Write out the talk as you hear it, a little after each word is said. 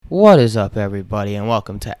What is up, everybody, and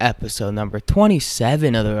welcome to episode number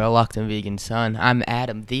 27 of The Reluctant Vegan Son. I'm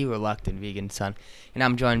Adam, the Reluctant Vegan Son, and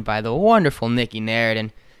I'm joined by the wonderful Nikki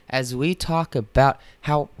Narradin as we talk about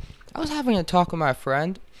how I was having a talk with my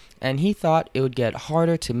friend, and he thought it would get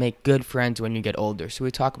harder to make good friends when you get older. So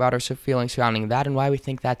we talk about our feelings surrounding that and why we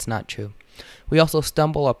think that's not true. We also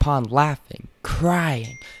stumble upon laughing,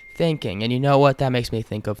 crying, thinking, and you know what? That makes me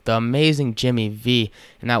think of the amazing Jimmy V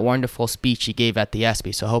and that wonderful speech he gave at the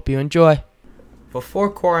ESPY, so hope you enjoy.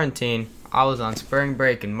 Before quarantine, I was on spring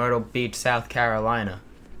break in Myrtle Beach, South Carolina.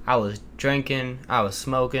 I was drinking, I was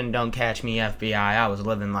smoking, don't catch me FBI, I was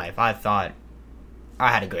living life. I thought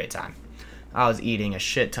I had a great time. I was eating a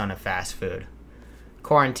shit ton of fast food.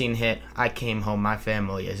 Quarantine hit, I came home, my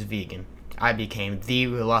family is vegan. I became the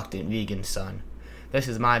Reluctant Vegan Son. This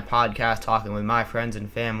is my podcast talking with my friends and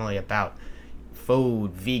family about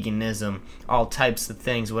food, veganism, all types of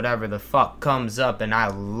things, whatever the fuck comes up, and I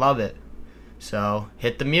love it. So,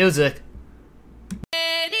 hit the music.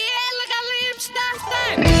 Hey,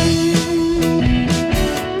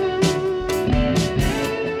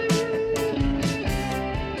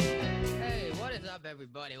 what is up,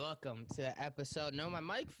 everybody? Welcome to episode... No, my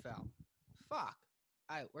mic fell. Fuck.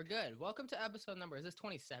 Alright, we're good. Welcome to episode number... Is this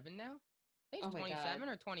 27 now? I think it's 27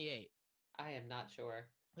 or 28. I am not sure.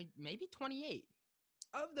 Wait, maybe 28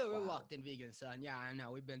 of the Reluctant Vegan Son. Yeah, I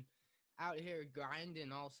know. We've been out here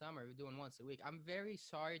grinding all summer. We're doing once a week. I'm very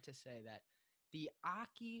sorry to say that the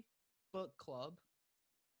Aki Book Club,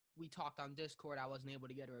 we talked on Discord. I wasn't able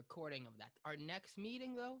to get a recording of that. Our next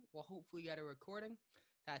meeting, though, we'll hopefully get a recording.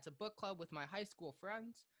 That's a book club with my high school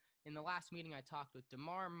friends. In the last meeting, I talked with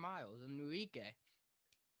DeMar Miles, Enrique,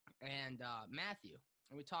 and Matthew.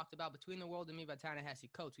 And we talked about Between the World and Me by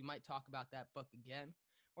Ta-Nehisi Coates. We might talk about that book again.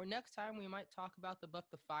 Or next time, we might talk about the book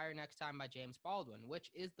The Fire Next Time by James Baldwin,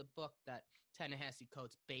 which is the book that Ta-Nehisi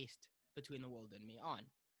Coates based Between the World and Me on.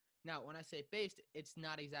 Now, when I say based, it's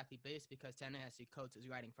not exactly based because Ta-Nehisi Coates is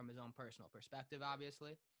writing from his own personal perspective,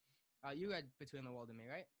 obviously. You read Between the World and Me,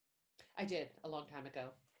 right? I did, a long time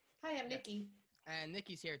ago. Hi, I'm Nikki. And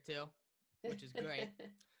Nikki's here, too, which is great.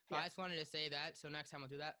 But I just wanted to say that, so next time we'll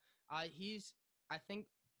do that. I think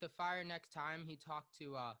The Fire Next Time, he talked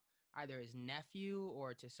to either his nephew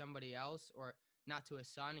or to somebody else, or not to his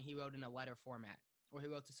son. He wrote in a letter format, or he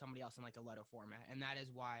wrote to somebody else in like a letter format. And that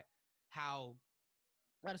is that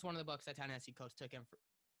is one of the books that Ta-Nehisi Coates took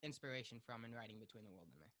inspiration from in writing Between the World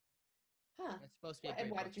and Me. Huh. It's supposed to be a great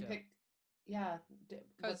book, why did you pick? Yeah.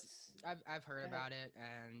 Because I've heard about it,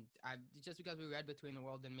 and just because we read Between the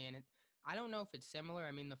World and Me, and I don't know if it's similar.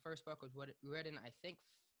 I mean, the first book was written, I think,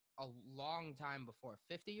 a long time before,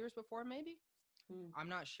 50 years before, maybe? I'm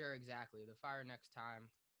not sure exactly. The Fire Next Time.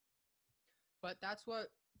 But that's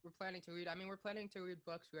what we're planning to read. I mean, we're planning to read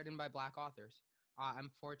books written by Black authors.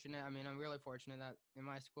 I'm really fortunate that in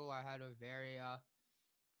my school I had a very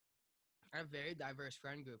diverse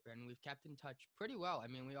friend group, and we've kept in touch pretty well. I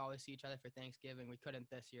mean, we always see each other for Thanksgiving. We couldn't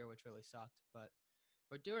this year, which really sucked, but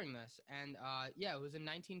we're doing this. And it was in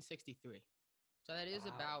 1963. So that is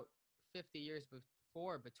about 50 years before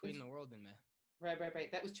Between the World and Me. Right.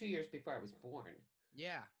 That was 2 years before I was born.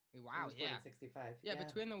 Yeah. Wow. I was born in 65. Yeah,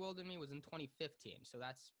 Between the World and Me was in 2015. So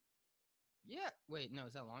that's wait, no,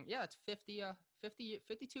 is that long? Yeah, it's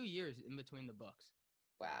 52 years in between the books.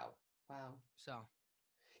 Wow. So,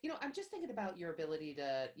 I'm just thinking about your ability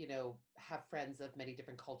to, have friends of many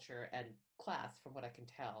different culture and class, from what I can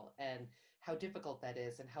tell, and how difficult that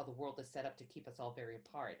is, and how the world is set up to keep us all very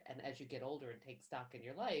apart. And as you get older and take stock in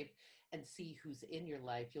your life and see who's in your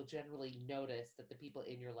life, you'll generally notice that the people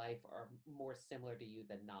in your life are more similar to you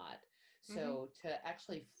than not. So to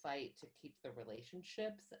actually fight to keep the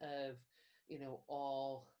relationships of,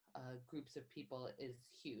 all groups of people is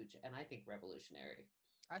huge, and I think revolutionary.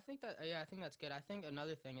 I think that's good. I think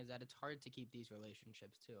another thing is that it's hard to keep these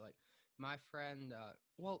relationships too. Like my friend,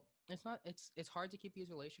 it's hard to keep these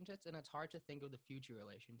relationships, and it's hard to think of the future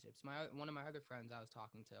relationships. One of my other friends I was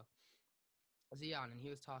talking to, Zion, and he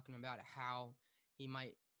was talking about how he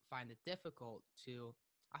might find it difficult to.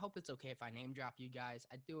 I hope it's okay if I name drop you guys.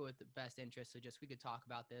 I do it with the best interest, so just we could talk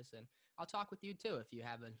about this, and I'll talk with you too if you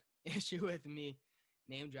have an issue with me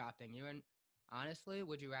name dropping you. And honestly,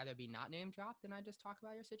 would you rather be not name dropped than I just talk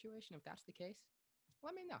about your situation? If that's the case,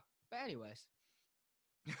 let me know. But anyways.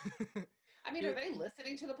 I mean, are they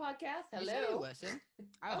listening to the podcast? Hello. They listen.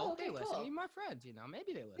 I hope they listen. Cool. Even my friends,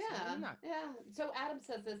 maybe they listen. Yeah, maybe not. Yeah. So Adam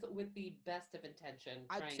says this with the best of intention.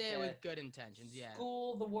 I'd say it with good intentions, yeah.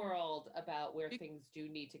 School the world about where things do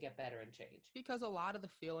need to get better and change. Because a lot of the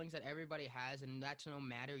feelings that everybody has, and that's no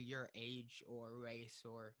matter your age or race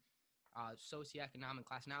or socioeconomic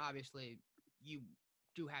class. Now, obviously, you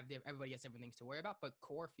do have everybody has different things to worry about, but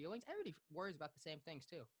core feelings, everybody worries about the same things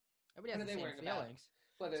too. Everybody What has are the they same worrying about? feelings.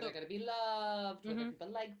 Whether So they're going to be loved, whether mhm,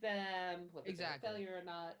 people like them, whether they're a exactly. failure or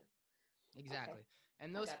not. Okay, Exactly.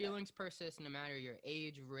 And I those got that. feelings persist no matter your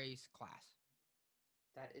age, race, class.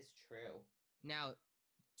 That is true. Now,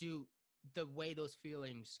 do the way those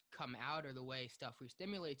feelings come out or the way stuff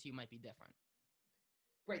re-stimulates you might be different.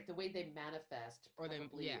 Right, the way they manifest Or they,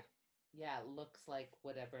 yeah. probably, yeah, looks like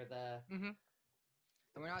whatever Mm-hmm.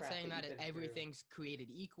 the And we're not crap saying that you've that been through. everything's created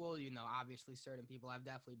equal. You know, obviously certain people have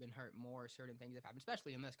definitely been hurt more, certain things have happened,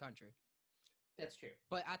 especially in this country. That's true.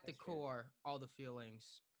 But at the That's true. core, all the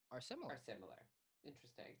feelings are similar. Are similar.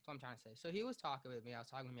 Interesting. That's what I'm trying to say. So he was talking with me. I was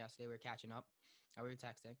talking with him yesterday. We were catching up. We were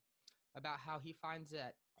texting about how he finds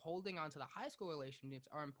that holding on to the high school relationships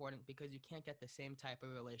are important because you can't get the same type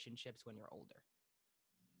of relationships when you're older.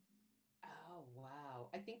 Oh, wow.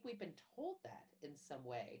 I think we've been told that in some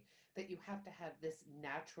way, that you have to have this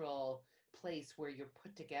natural place where you're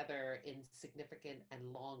put together in significant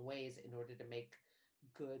and long ways in order to make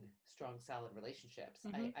good, strong, solid relationships.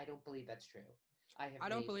 Mm-hmm. I don't believe that's true. I have I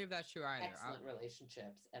don't made believe that's true either. excellent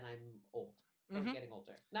relationships and I'm old or Mm-hmm. getting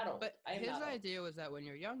older. Not old. But I am his not old. idea was that when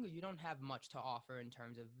you're younger, you don't have much to offer in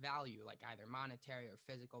terms of value, like either monetary or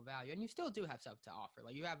physical value, and you still do have stuff to offer.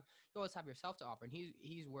 Like you always have yourself to offer. And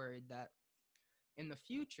he's worried that in the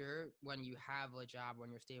future, when you have a job, when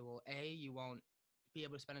you're stable, you won't be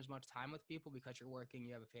able to spend as much time with people because you're working,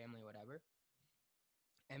 you have a family, whatever,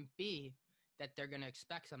 and B, that they're gonna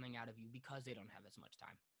expect something out of you because they don't have as much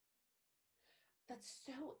time. That's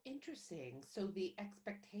so interesting. So the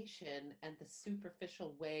expectation and the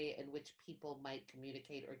superficial way in which people might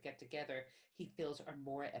communicate or get together, he feels are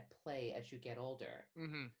more at play as you get older.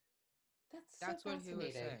 Mm-hmm. That's so That's what he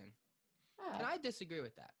was fascinating. saying. And Ah, I disagree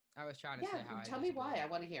with that. I was trying to yeah. say how I Tell me disagree why. with I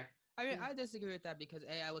that. want to hear. I mean, Mm. I disagree with that because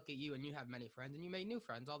I look at you and you have many friends and you make new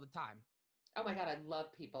friends all the time. Oh my God, I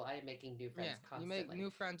love people. I am making new Yeah, friends you make constantly. new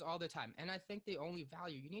friends all the time. And I think the only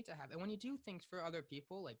value you need to have, and when you do things for other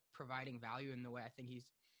people, like providing value in the way I think he's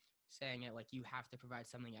saying it, like you have to provide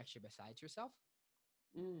something extra besides yourself.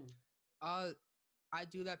 Mm. Uh, I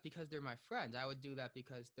do that because they're my friends. I would do that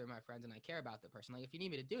because they're my friends and I care about the person. Like if you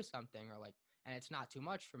need me to do something or like, and it's not too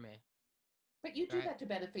much for me, But you do right? that to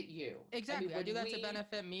benefit you. I mean, Exactly. I do when that to we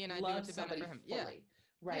benefit me and I do it love to benefit somebody him. Yeah. fully,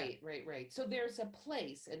 Yeah. right. So there's a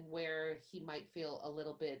place in where he might feel a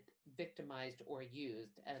little bit victimized or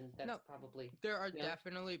used, and that's No, probably, there are you know,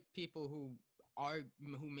 definitely people who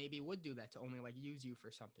maybe would do that to only like use you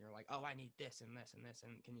for something or like, oh, I need this and this and this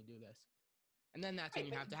and can you do this? And then that's when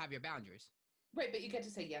right, you have to have your boundaries. right, but you get to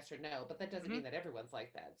say yes or no, but that doesn't Hmm. mean that everyone's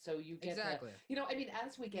like that. So you get to, Exactly. I mean,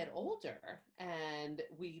 as we get older and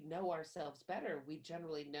we know ourselves better, we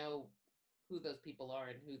generally know who those people are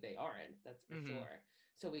and who they aren't. That's for Hmm. sure.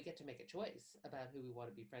 So we get to make a choice about who we want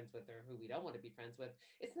to be friends with or who we don't want to be friends with.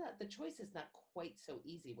 It's not, the choice is not quite so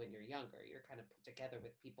easy when you're younger. You're kind of put together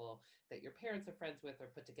with people that your parents are friends with or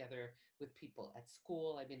put together with people at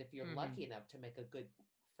school. I mean, if you're Hmm. lucky enough to make a good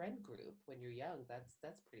friend group when you're young, that's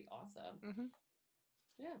pretty awesome. Hmm.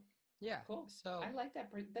 Yeah, Yeah. cool. I So, like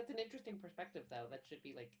that. That's an interesting perspective, though. That should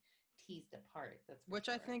be like teased apart. That's for which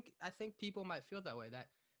sure. I think people might feel that way. That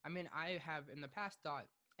I mean, I have in the past thought,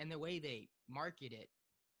 and the way they market it,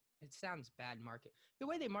 it sounds bad. Market the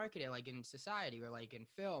way they market it, like in society or like in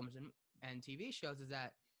films and TV shows, is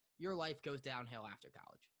that your life goes downhill after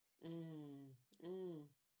college. Mm, mm,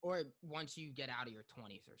 Or once you get out of your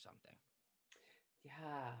 20s or something.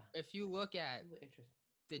 yeah. If you look at Ooh, interesting.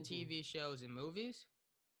 the Mm-hmm. TV shows and movies,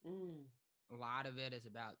 Mm. a lot of it is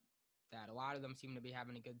about that. A lot of them seem to be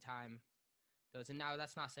having a good time. And now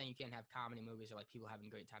that's not saying you can't have comedy movies or like people having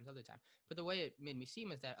great times other time. But the way it made me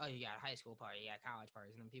seem is that, oh, you got a high school party, you got college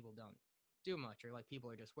parties, and then people don't do much or like people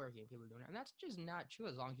are just working, people are doing it. And that's just not true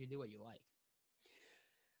as long as you do what you like.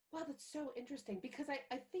 Wow, that's so interesting because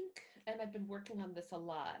I think, and I've been working on this a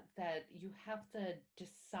lot, that you have to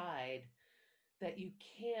decide that you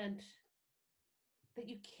can't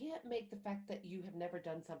make the fact that you have never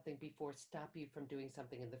done something before stop you from doing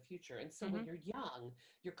something in the future. And so Mm-hmm. when you're young,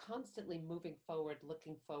 you're constantly moving forward,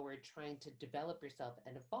 looking forward, trying to develop yourself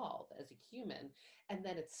and evolve as a human. And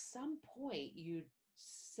then at some point, you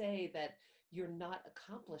say that you're not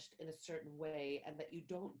accomplished in a certain way and that you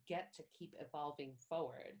don't get to keep evolving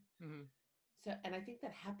forward. Mm-hmm. So, and I think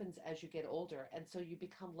that happens as you get older. And so you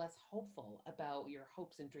become less hopeful about your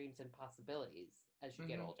hopes and dreams and possibilities as you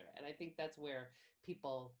get Mm-hmm. older. And I think that's where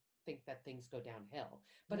people think that things go downhill.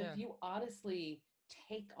 But if Yeah. you honestly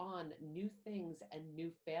take on new things and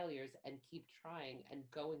new failures and keep trying and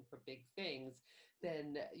going for big things,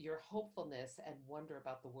 then your hopefulness and wonder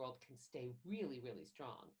about the world can stay really, really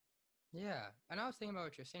strong. Yeah. And I was thinking about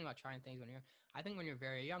what you're saying about trying things I think when you're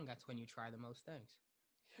very young, that's when you try the most things.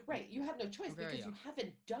 Right. You have no choice I'm very because you young.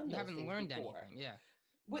 haven't done You those haven't things learned before. anything. Yeah.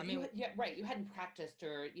 I What mean, yeah, right. You hadn't practiced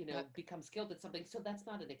or, that, become skilled at something. So that's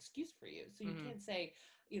not an excuse for you. So you hmm can't say,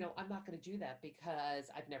 I'm not going to do that because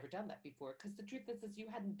I've never done that before. Because the truth is you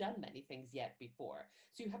hadn't done many things yet before.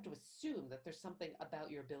 So you have to assume that there's something about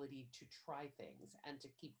your ability to try things and to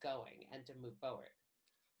keep going and to move forward.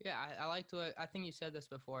 yeah, I like to, I think you said this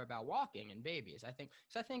before about walking and babies. I think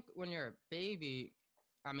when you're a baby,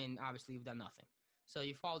 I mean, obviously you've done nothing. So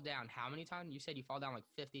you fall down how many times? You said you fall down like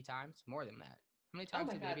 50 times? More than that. How many Oh times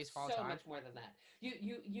my do God, babies fall so time? much more than that.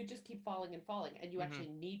 You just keep falling and falling, and you Mm-hmm. actually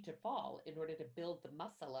need to fall in order to build the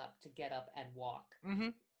muscle up to get up and walk Mm-hmm.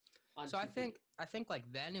 on So two feet. I think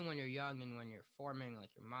like then and when you're young and when you're forming like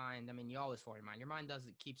your mind, I mean, you always form your mind. Your mind does,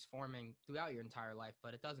 it keeps forming throughout your entire life,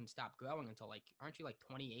 but it doesn't stop growing until like, aren't you like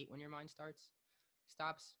 28 when your mind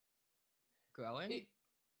stops growing? It,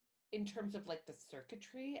 in terms of like the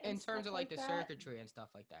circuitry In and terms stuff of like like the that, circuitry and stuff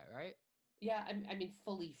like that, right? yeah, I mean,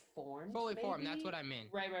 fully formed, Fully formed, that's what maybe. I mean.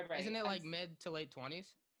 Right, right, Isn't right. it like mid to late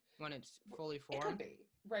 20s when it's fully It could formed? be.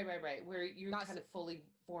 Right, right, right. Where you're Not, kind of fully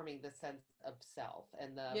forming the sense of self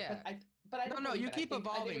and the, yeah. but I don't No, believe you it. keep I think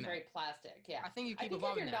evolving it's very that. plastic. Yeah. I think you I keep think if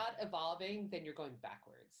evolving you're that. not evolving, then you're going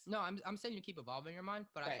backwards. No, I'm saying you keep evolving your mind,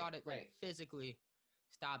 but I Right, thought it like right. physically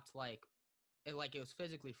stopped like it was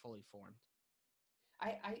physically fully formed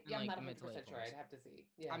in Yeah, I'm like not the mid to late 100% sure. I'd 20s. have to see.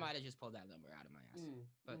 I Yeah. might have just pulled that number out of my ass, Mm,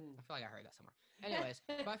 but mm. I feel like I heard that somewhere. Anyways,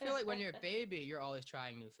 but I feel like when you're a baby, you're always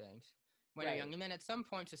trying new things when you're young, Right. and then at some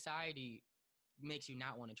point, society makes you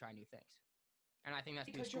not want to try new things. And I think that's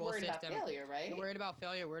through Because you're school worried about system. failure, You're right? worried about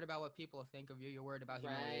failure, you're worried about what people think of you, you're worried about Right.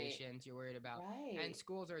 humiliations, you're worried about, and Right.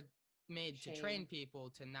 schools are made to train Shame. people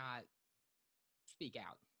to not speak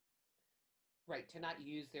out. Right. To not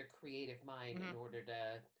use their creative mind in hmm order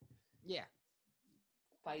to Yeah.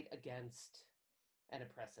 fight against an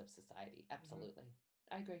oppressive society. hmm Absolutely.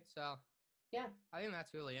 I agree. So Yeah. I think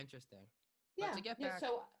that's really interesting. But to Yeah. get Yeah. back,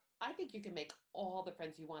 So I think you can make all the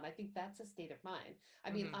friends you want. I think that's a state of mind.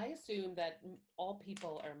 I mean, hmm I assume that all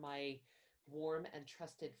people are my warm and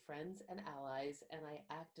trusted friends and allies, and I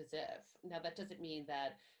act as if. Now, that doesn't mean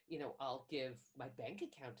that, I'll give my bank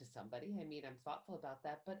account to somebody. I mean, I'm thoughtful about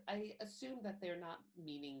that, but I assume that they're not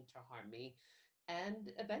meaning to harm me.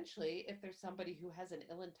 And eventually, if there's somebody who has an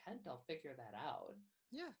ill intent, I'll figure that out.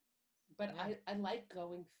 yeah, But yeah, I like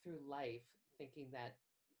going through life thinking that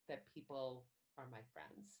people are my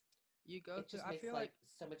friends. you go It through. just I makes feel life like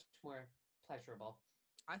so much more pleasurable.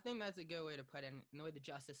 I think that's a good way to put it in the way the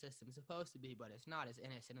justice system is supposed to be, but it's not as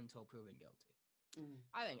innocent until proven guilty. Mm.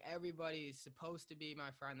 I think everybody's supposed to be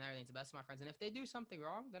my friend. Everything's the best of my friends, and if they do something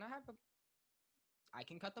wrong, then I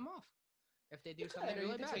can cut them off. If they You do could, something or you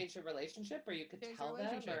really could bad, change the relationship, or you could change the tell them,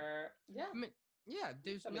 relationship. or yeah, I mean, yeah,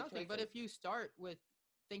 there's there's so many nothing. But choices. if you start with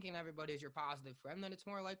thinking everybody is your positive friend, then it's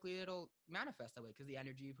more likely it'll manifest that way because the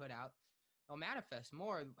energy you put out will manifest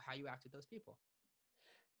more how you act with those people.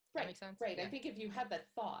 That Right, makes sense? right. I Yeah. think if you have that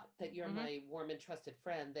thought that you're Mm-hmm. my warm and trusted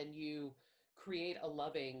friend, then you create a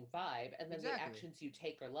loving vibe, and then the Exactly. actions you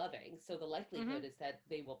take are loving. So the likelihood Mm-hmm. is that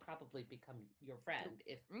they will probably become your friend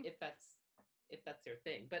if that's their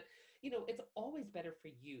thing. But it's always better for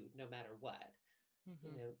you no matter what.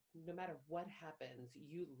 Mm-hmm. No matter what happens,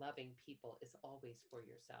 you loving people is always for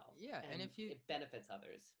yourself, Yeah, and and it benefits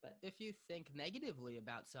others. But if you think negatively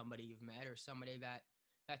about somebody you've met or somebody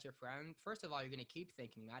that's your friend, first of all, you're going to keep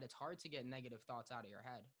thinking that. It's hard to get negative thoughts out of your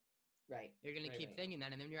head. right, You're going to right, keep right. thinking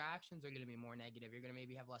that, and then your actions are going to be more negative. You're going to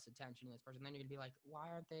maybe have less attention to this person. Then you're going to be like, why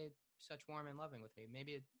aren't they such warm and loving with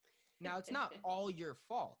me? Now it's not all your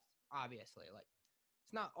fault, obviously. Like,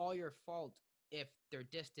 it's not all your fault if they're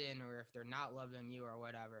distant or if they're not loving you or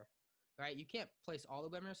whatever, right? You can't place all the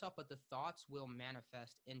blame on yourself, but the thoughts will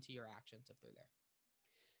manifest into your actions if they're there.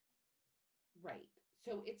 Right.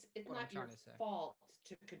 So it's What I'm not trying your to say. fault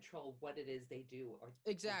to control what it is they do or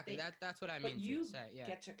Exactly. think. That's what I But mean to you say. Yeah.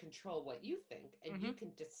 get to control what you think, and you Mm-hmm.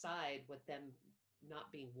 can decide what them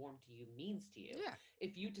not being warm to you means to you. Yeah.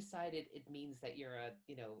 If you decided it means that you're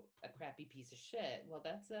a crappy piece of shit, well,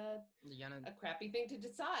 that's You're gonna. a crappy thing to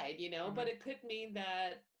decide, but Mm-hmm. it could mean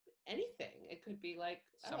that anything. It could be like,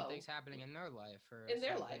 Something's oh, happening in their life or in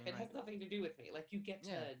their life, something it has like. nothing to do with me. Like you get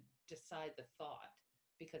Yeah. to decide the thought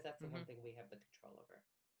because that's the Mm-hmm. one thing we have the control over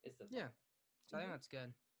is the Yeah. thought. So I think that's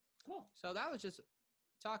good. Cool. So that was just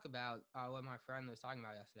talk about what my friend was talking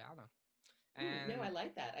about yesterday. I don't know. No, I And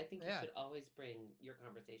like that. I think you yeah. should always bring your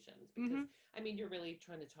conversations because Mm-hmm. I mean you're really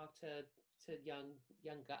trying to talk to young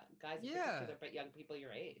guys in Yeah. particular, but young people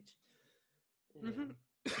your age. Mm-hmm.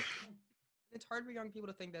 Yeah. It's hard for young people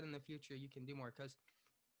to think that in the future you can do more because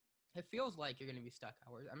it feels like you're going to be stuck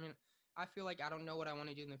hours. I mean, I feel like I don't know what I want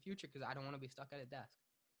to do in the future because I don't want to be stuck at a desk.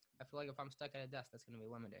 I feel like if I'm stuck at a desk, that's going to be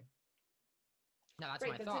limiting. Now, that's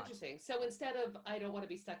Right, my that's thoughts. interesting. So instead of I don't want to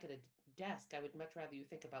be stuck at a desk, I would much rather you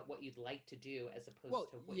think about what you'd like to do as opposed Well,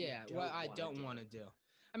 to what you yeah, what don't I want to don't do. want to do.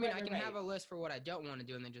 I mean, Right, I right, can have a right. list for what I don't want to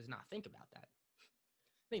do and then just not think about that.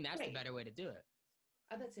 I think that's the Right. better way to do it.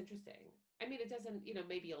 Oh, that's interesting. I mean, it doesn't,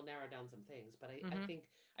 maybe you'll narrow down some things, but I Mm-hmm. think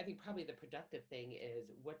probably the productive thing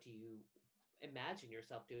is what do you imagine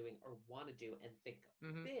yourself doing or want to do and think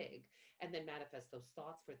Mm-hmm. big and then manifest those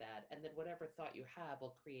thoughts for that. And then whatever thought you have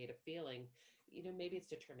will create a feeling, maybe it's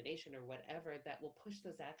determination or whatever that will push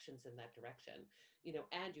those actions in that direction,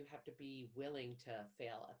 and you have to be willing to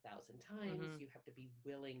fail 1,000 times. Mm-hmm. You have to be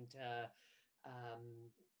willing to,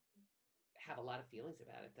 um, have a lot of feelings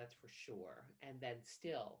about it, that's for sure. And then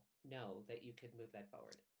still know that you could move that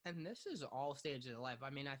forward. And this is all stages of life. I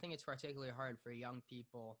mean, I think it's particularly hard for young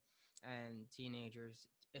people and teenagers,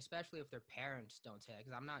 especially if their parents don't say it.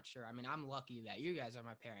 Because I'm not sure. I mean, I'm lucky that you guys are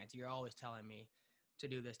my parents. You're always telling me to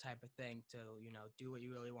do this type of thing, to, do what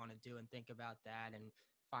you really want to do and think about that and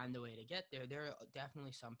find the way to get there. There are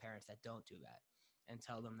definitely some parents that don't do that and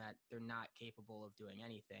tell them that they're not capable of doing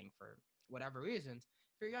anything for whatever reasons.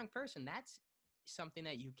 For a young person, that's something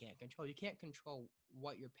that you can't control. You can't control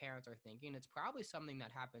what your parents are thinking. It's probably something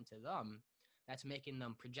that happened to them that's making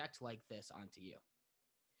them project like this onto you.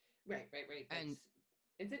 Right, right, right. And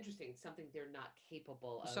It's interesting. Something they're not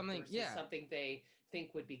capable of something, versus yeah, something they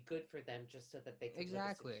think would be good for them just so that they could live a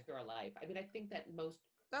exactly. secure life. I mean, I think that most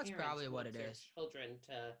That's parents probably what want it their is. children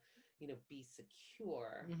to, be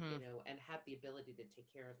secure, Mm-hmm. and have the ability to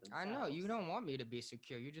take care of I know you themselves. don't want me to be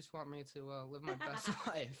secure. You just want me to live my best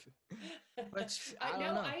life. Which I I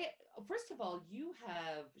don't know. know. First of all, you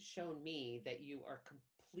have shown me that you are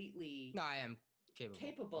completely No, I am capable, but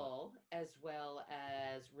capable as well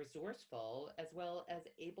as resourceful as well as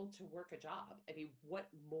able to work a job. I mean, what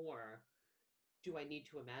more do I need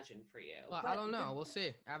to imagine for you? well, I But don't know. We'll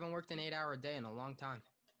see. I haven't worked an 8-hour day in a long time.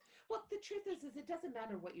 well, the truth is it doesn't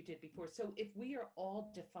matter what you did before. So if we are all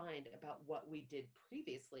defined about what we did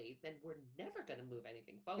previously, then we're never going to move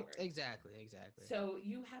anything forward. Exactly, exactly. So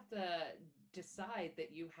you have to decide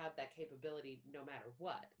that you have that capability no matter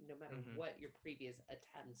what, no matter Mm-hmm. what your previous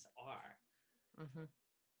attempts are. Mm-hmm.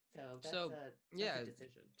 So So that's a yeah,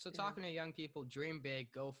 decision. so Yeah. talking to young people, dream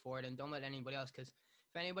big, go for it, and don't let anybody else. Because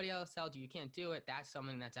if anybody else tells you you can't do it, that's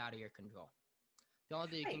something that's out of your control. The only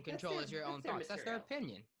thing you can Right. control is your That's own their thoughts. That's their material.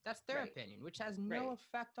 opinion. That's their Right. opinion, which has no Right.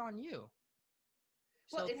 effect on you.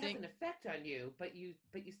 Well, So it has think an effect on you, but you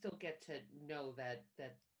still get to know that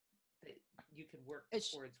you can work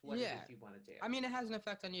it's towards what it yeah. is you want to do. I mean, it has an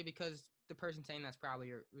effect on you because the person saying that's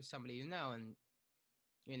probably somebody you know, and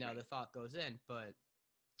the Right. thought goes in. But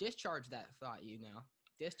discharge that thought.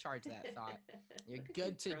 Discharge that thought. You're Look at you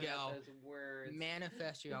good to throwing out go. those words.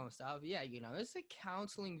 Manifest your own stuff. Yeah, this is a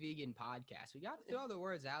counseling vegan podcast. We got to throw the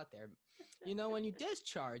words out there. When you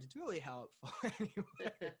discharge, it's really helpful.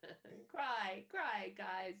 Anyway, Cry,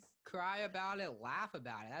 guys. cry about it, laugh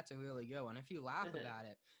about it. That's a really good one. If you laugh about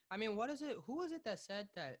it, I mean, what is it? Who is it that said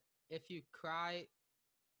that if you cry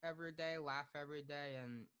every day, laugh every day,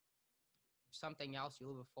 and something else, you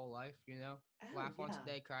live a full life? Oh Laugh once a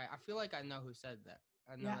yeah, day, cry. I feel like I know who said that.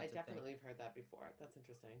 I know yeah. I that's a thing. definitely have heard that before. That's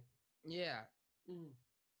interesting. Yeah, Mm.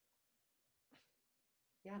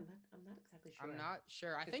 Yeah, I'm not exactly I'm sure not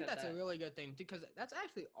sure. I who think said that's a that. really good thing because that's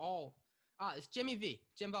actually all. It's Jimmy V,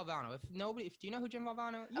 Jim Valvano. Do you know who Jim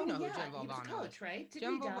Valvano? You Oh know who Jim yeah, he was a Valvano is. coach, right? Didn't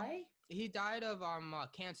Jim he Valvano. die? He died of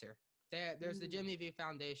cancer. There's the Mm. Jimmy V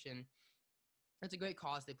Foundation. It's a great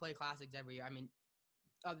cause. They play classics every year. I mean,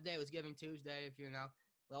 other day was Giving Tuesday. If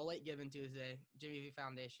well, late Giving Tuesday, Jimmy V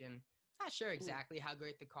Foundation. Not sure Mm. exactly how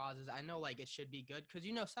great the cause is. I know like it should be good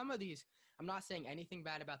because some of these. I'm not saying anything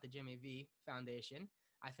bad about the Jimmy V Foundation.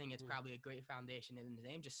 I think it's Mm. probably a great foundation in the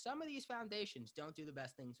name. Just some of these foundations don't do the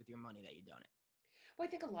best things with your money that you donate. Well,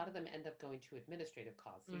 I think a lot of them end up going to administrative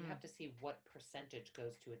costs. So you Mm-hmm. have to see what percentage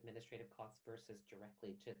goes to administrative costs versus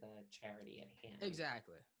directly to the charity at hand.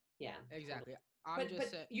 Exactly. Yeah, totally. Exactly. I'm But just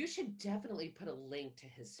but saying. you should definitely put a link to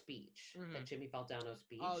his speech, Mm-hmm. that Jimmy Valdano Oh,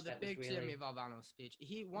 speech. the That was big Jimmy really Valvano speech.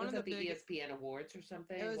 One was of the that the big. ESPN Awards or It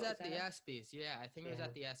something? was What was at the that? ESPYs. Yeah, I think it was Yeah.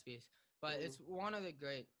 at the ESPYs. But Mm. it's one of the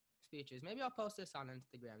great speeches. Maybe I'll post this on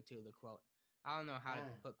Instagram too. The quote. I don't know how to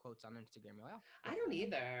Ah, put quotes on Instagram. Well, we'll I don't figure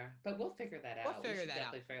it out. either, but we'll figure that We'll out. We figure should that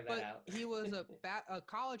out. definitely figure that But out. he was a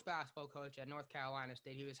college basketball coach at North Carolina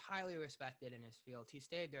State. He was highly respected in his field. He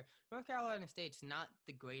stayed there. North Carolina State's not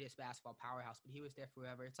the greatest basketball powerhouse, but he was there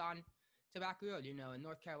forever. It's on Tobacco Road. In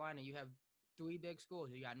North Carolina, you have three big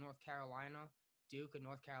schools. You got North Carolina, Duke and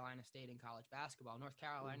North Carolina State in college basketball. North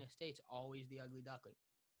Carolina State's always the ugly duckling.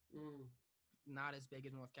 Not as big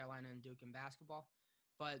as North Carolina and Duke in basketball,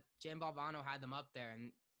 but Jim Valvano had them up there,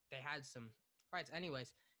 and they had some fights.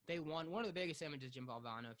 Anyways, they won. One of the biggest images of Jim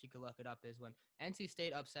Valvano, if you could look it up, is when NC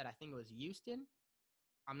State upset, I think it was Houston.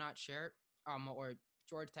 I'm not sure. Or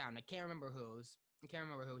Georgetown. I can't remember who.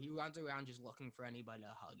 He runs around just looking for anybody to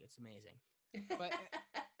hug. It's amazing. But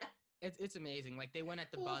it's amazing. Like, they went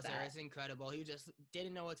at the buzzer. That. It's incredible. He just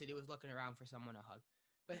didn't know what to do. He was looking around for someone to hug.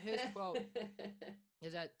 But his quote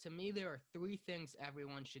is that, to me, there are 3 things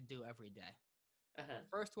everyone should do every day.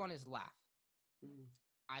 First one is laugh.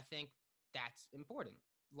 I think that's important.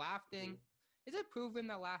 Laughing. Is it proven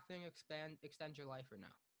that laughing extends your life or no?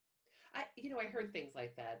 I heard things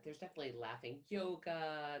like that. There's definitely laughing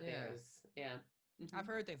yoga. There's I've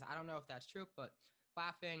heard things. I don't know if that's true, but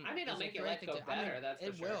laughing. I mean, it'll make your life go better. That's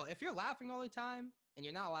for sure. It will. If you're laughing all the time and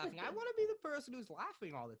you're not laughing, I want to be the person who's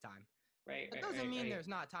laughing all the time. Right. That doesn't mean there's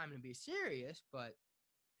not time to be serious, but.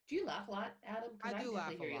 Do you laugh a lot, Adam? I do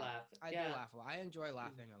laugh a lot. I do laugh a lot. I enjoy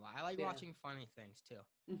laughing a lot. I like watching funny things too.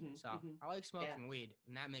 I like smoking weed,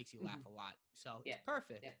 and that makes you laugh a lot. So it's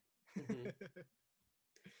perfect.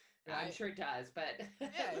 I'm sure it does, but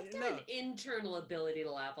it's got an internal ability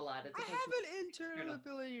to laugh a lot. I have an internal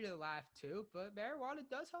ability to laugh too, but marijuana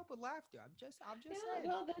does help with laughter. I'm just saying.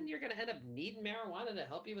 Well, then you're gonna end up needing marijuana to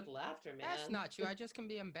help you with laughter, man. That's not true. I just can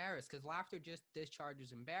be embarrassed because laughter just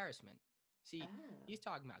discharges embarrassment. See, he's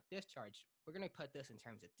talking about discharge. We're gonna put this in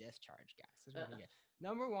terms of discharge, guys. This is what we get.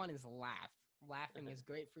 Number 1 is laugh. Laughing is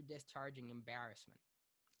great for discharging embarrassment.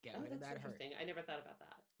 Get rid of that hurt. I never thought about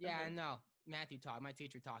that. Yeah, I know. My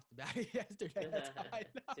teacher talked about it yesterday. That's how I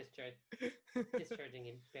know. Discharging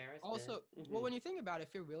embarrassment. Also, well, when you think about it,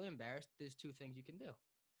 if you're really embarrassed, there's 2 things you can do.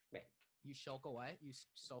 Right. You sulk away,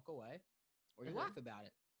 or you laugh about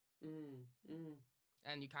it.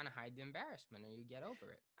 And you kind of hide the embarrassment, or you get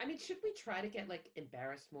over it. I mean, should we try to get like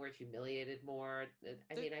embarrassed more, humiliated more?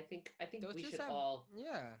 I think we should all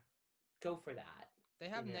go for that. They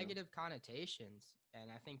have negative connotations, and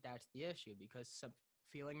I think that's the issue because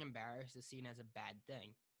feeling embarrassed is seen as a bad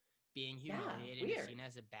thing. Being humiliated is seen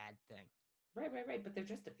as a bad thing. Right. But they're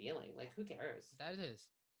just a feeling. Like, who cares? That is.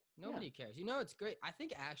 Nobody cares. It's great. I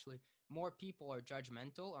think actually more people are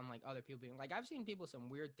judgmental on like other people being like, I've seen people some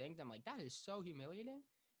weird things. I'm like, that is so humiliating.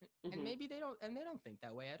 And maybe they don't think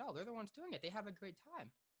that way at all. They're the ones doing it. They have a great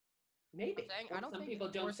time. Maybe. Some people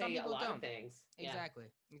don't say a lot of things.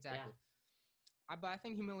 Exactly. Yeah. But I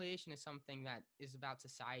think humiliation is something that is about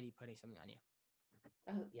society putting something on you.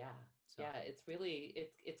 Oh, yeah. So. Yeah, it's really,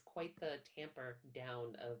 it's quite the tamper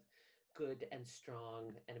down of good and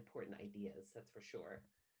strong and important ideas, that's for sure,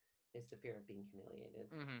 is the fear of being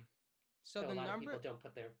humiliated. So a lot of people don't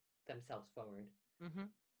put themselves forward in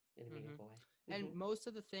a meaningful way. And most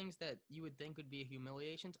of the things that you would think would be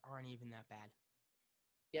humiliations aren't even that bad.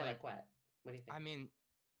 Yeah, like what? What do you think? I mean,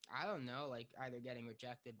 I don't know, like either getting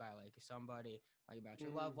rejected by like somebody, like about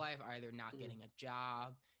your love life, either not getting a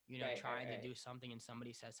job, trying to do something and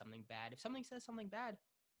somebody says something bad. If somebody says something bad,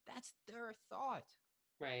 that's their thought.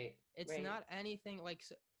 Right. It's not anything like,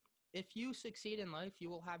 if you succeed in life, you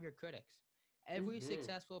will have your critics. Every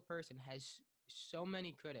successful person has so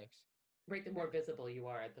many critics. Right. The more visible you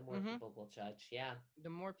are, the more people will judge. Yeah. The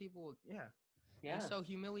more people, Yeah. And so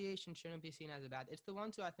humiliation shouldn't be seen as a bad. It's the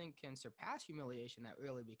ones who I think can surpass humiliation that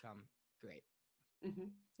really become great.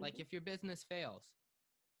 Like if your business fails,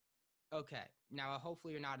 okay, now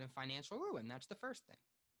hopefully you're not in financial ruin. That's the first thing.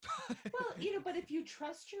 Well, but if you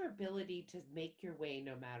trust your ability to make your way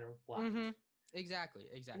no matter what. Exactly.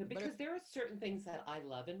 Because there are certain things that I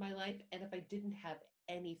love in my life, and if I didn't have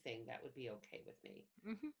anything, that would be okay with me.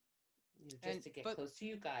 To get close to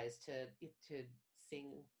you guys, to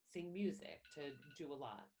sing music, to do a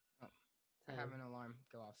lot. I have an alarm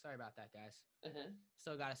go off. Sorry about that, guys.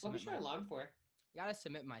 Still got to submit. What was your alarm for? Got to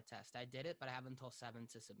submit my test. I did it, but I have until 7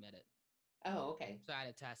 to submit it. Oh, okay. So I had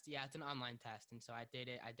a test. Yeah, it's an online test, and so I did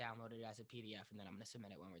it. I downloaded it as a PDF, and then I'm going to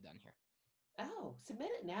submit it when we're done here. Oh, submit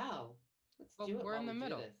it now. Let's do it. We're in the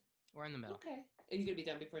middle. We're in the middle. Okay. Are you going to be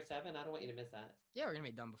done before 7? I don't want you to miss that. Yeah, we're going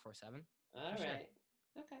to be done before 7. All right.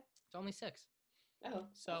 Sure. Okay. It's only 6. Oh,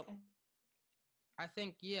 so okay. I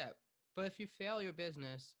think, but if you fail your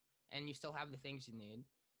business and you still have the things you need,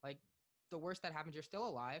 like the worst that happens, you're still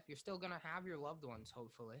alive. You're still going to have your loved ones,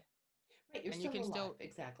 hopefully. Right, you're still alive.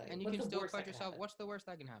 Exactly. And you can still put yourself, what's the worst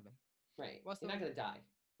that can happen? Right. You're not going to die.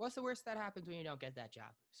 What's the worst that happens when you don't get that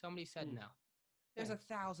job? Somebody said no. There's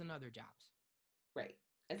 1,000 other jobs. Right.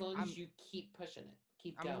 As long as you keep pushing it.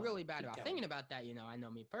 Keep going. I'm really bad about thinking about that, I know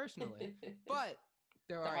me personally. But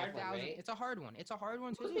there The are hard one, 1,000. right? It's a hard one. It's a hard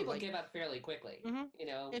one to Most do. people Like, give up fairly quickly. mhm. You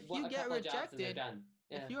know, If you a get couple of jobs and they're rejected, done.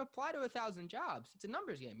 if Yeah. you apply to 1,000 jobs, it's a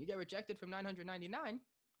numbers game. You get rejected from 999,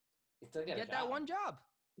 You still you get a get that job. one job.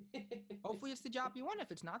 Hopefully it's the job you want.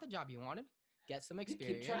 If it's not the job you wanted, get some You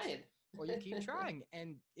experience. keep trying. Or you keep trying.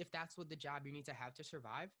 And if that's what the job you need to have to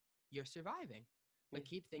survive, you're surviving. But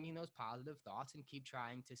keep thinking those positive thoughts and keep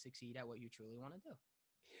trying to succeed at what you truly want to do.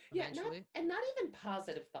 Yeah, Eventually, not even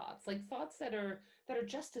positive thoughts, like thoughts that are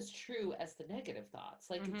just as true as the negative thoughts.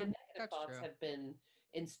 Like the negative that's thoughts true. have been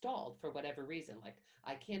installed for whatever reason, like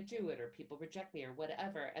I can't do it or people reject me or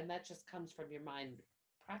whatever, and that just comes from your mind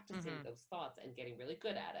practicing those thoughts and getting really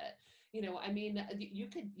good at it. You know, I mean, you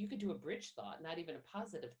could do a bridge thought, not even a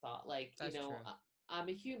positive thought, like, That's true. I'm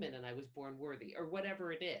a human and I was born worthy, or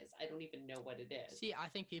whatever it is. I don't even know what it is. See, I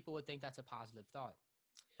think people would think that's a positive thought.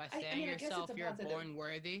 By I saying mean, I guess yourself it's a you're positive. born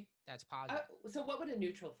worthy, that's positive. So what would a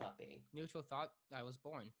neutral thought be? Neutral thought, I was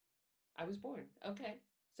born. I was born. Okay.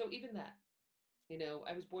 So even that, you know,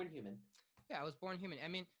 I was born human. Yeah, I was born human. I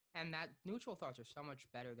mean, and that neutral thoughts are so much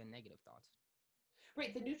better than negative thoughts.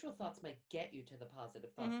 Right. The neutral thoughts might get you to the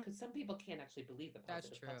positive thoughts because some people can't actually believe the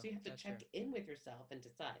positive thoughts. So you have to check in with yourself and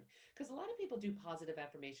decide. Because a lot of people do positive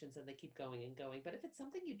affirmations and they keep going and going. But if it's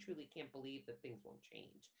something you truly can't believe, that things won't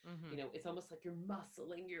change. You know, it's almost like you're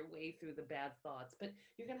muscling your way through the bad thoughts, but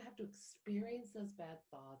you're going to have to experience those bad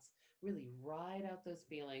thoughts, really ride out those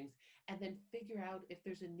feelings, and then figure out if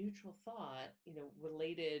there's a neutral thought, you know,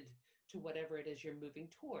 related to whatever it is you're moving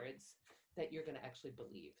towards, that you're going to actually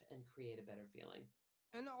believe and create a better feeling.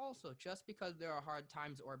 And also, just because there are hard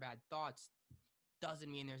times or bad thoughts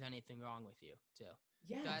doesn't mean there's anything wrong with you, too.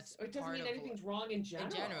 Yes, or it doesn't mean anything's wrong in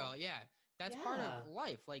general. In general, yeah. That's part of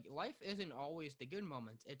life. Like, life isn't always the good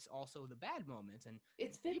moments. It's also the bad moments. And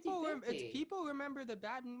it's 50-50. People remember the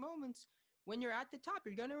bad moments. When you're at the top,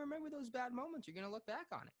 you're going to remember those bad moments. You're going to look back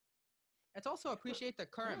on it. It's also appreciate the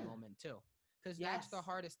current moment, too. Because that's the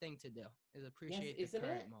hardest thing to do, is appreciate the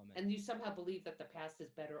current moment. And you somehow believe that the past is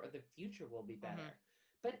better or the future will be better.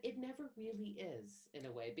 But it never really is, in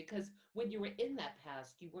a way, because when you were in that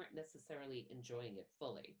past, you weren't necessarily enjoying it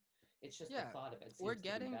fully. It's just the thought of it seems we're to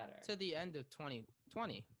getting be better. to the end of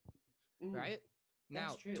 2020, right?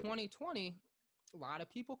 Now, 2020, a lot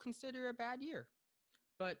of people consider a bad year.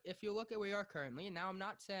 But if you look at where we are currently, and now I'm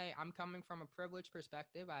not saying I'm coming from a privileged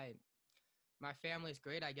perspective. My family is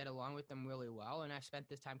great. I get along with them really well. And I spent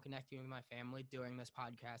this time connecting with my family during this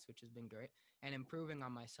podcast, which has been great, and improving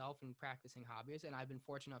on myself and practicing hobbies. And I've been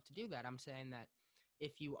fortunate enough to do that. I'm saying that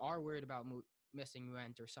if you are worried about missing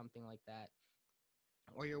rent or something like that,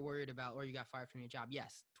 or you're worried about, or you got fired from your job,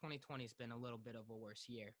 yes, 2020 has been a little bit of a worse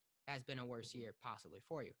year, has been a worse year possibly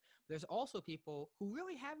for you. But there's also people who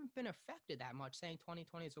really haven't been affected that much saying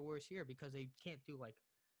 2020 is a worse year because they can't do like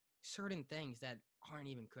certain things that aren't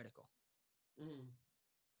even critical.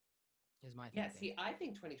 Is my thinking. Yeah, see, I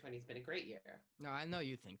think 2020 has been a great year. No, I know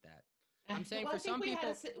you think that. I'm saying for some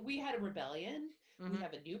people, we had a rebellion. We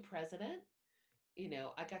have a new president. You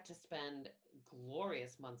know, I got to spend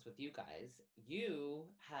glorious months with you guys. You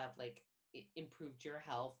have like improved your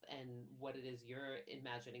health and what it is you're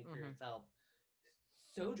imagining for yourself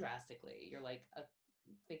so drastically. You're like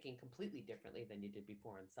thinking completely differently than you did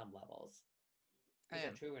before on some levels. Is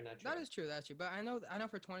that true or not true? That is true. That's true. But I know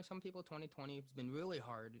for some people, 2020 has been really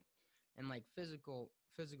hard, and like physical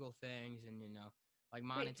things, and you know, like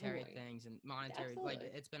monetary things and monetary. Absolutely.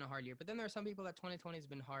 Like it's been a hard year. But then there are some people that 2020 has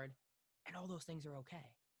been hard, and all those things are okay.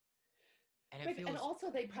 And it feels. And also,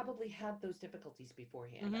 they probably had those difficulties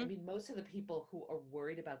beforehand. I mean, most of the people who are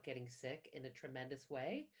worried about getting sick in a tremendous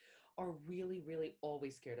way are really, really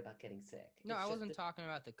always scared about getting sick. No, I wasn't talking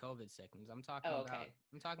about the COVID sickness. I'm talking about.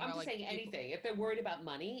 I'm just saying anything. If they're worried about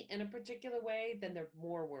money in a particular way, then they're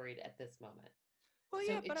more worried at this moment. Well,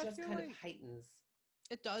 so yeah, but it just kind of heightens.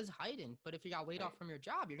 It does heighten, but if you got laid off from your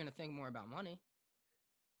job, you're going to think more about money.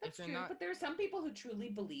 That's true, but there are some people who truly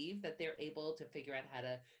believe that they're able to figure out how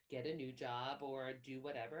to get a new job or do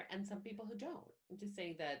whatever, and some people who don't. I'm just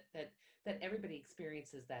saying that everybody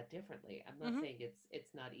experiences that differently. I'm not saying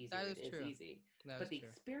it's not easy. It is easy, but the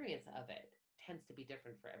experience of it tends to be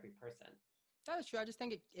different for every person. That is true. I just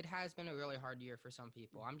think it has been a really hard year for some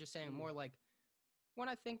people. I'm just saying more like when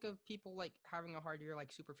I think of people like having a hard year,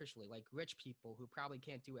 like superficially, like rich people who probably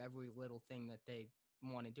can't do every little thing that they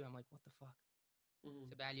want to do. I'm like, what the fuck?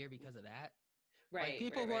 It's a bad year because of that. Right. Like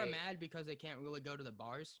people who are mad because they can't really go to the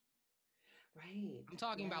bars. Right. I'm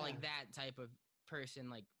talking about like that type of person.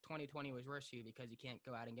 Like 2020 was worse for you because you can't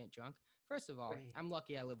go out and get drunk. First of all, I'm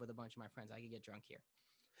lucky I live with a bunch of my friends. I could get drunk here.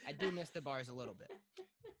 I do miss the bars a little bit.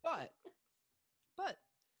 But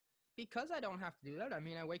because I don't have to do that, I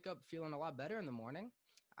mean, I wake up feeling a lot better in the morning.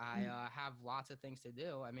 I have lots of things to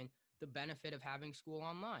do. I mean, the benefit of having school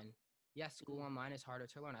online. Yes, school online is harder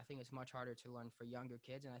to learn. I think it's much harder to learn for younger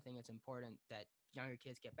kids, and I think it's important that younger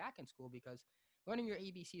kids get back in school because learning your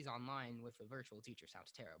ABCs online with a virtual teacher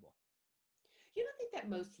sounds terrible. You don't think that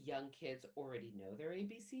most young kids already know their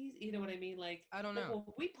ABCs? You know what I mean? I don't Like know.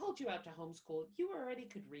 when we pulled you out to homeschool, you already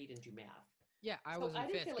could read and do math. Yeah, I So was in I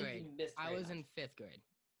didn't fifth feel like you grade. missed I very was in much. fifth grade.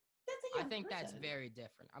 That's a I young think that's person. very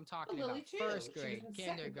different. I'm Well, talking Lily about too. first She was grade, in second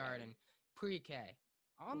grade. kindergarten, pre-K.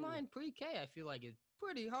 Mm. Online pre-K, I feel like is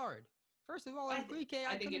pretty hard. First of all, I in th- pre-K,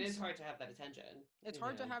 I I think it is couldn't. hard to have that attention. It's You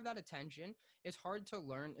hard to know. have that attention. It's hard to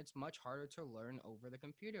learn. It's much harder to learn over the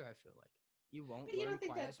computer, I feel like. You won't But you learn don't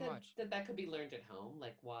think quite that as much. that could be learned at home?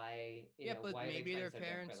 Like why, Yeah, but why are they trying so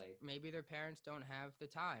desperately? maybe their parents don't have the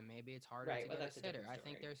time. Maybe it's harder Right. to Well, get a that's a sitter. different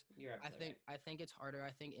story. You're absolutely right. I think it's harder.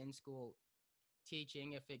 I think in school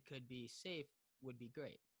teaching, if it could be safe, would be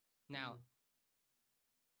great. Now, Mm.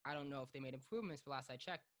 I don't know if they made improvements, but last I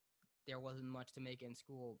checked, there wasn't much to make in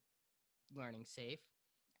school learning safe.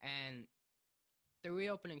 And they're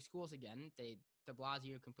reopening schools again. De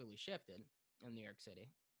Blasio completely shifted in New York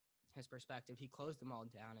City. His perspective, he closed them all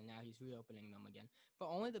down and now he's reopening them again. But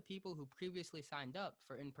only the people who previously signed up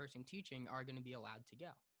for in-person teaching are going to be allowed to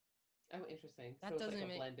go. Oh, interesting. So That it's like doesn't a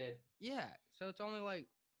make, blended. yeah. So it's only like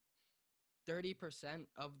 30%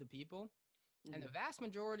 of the people. And the Mm. vast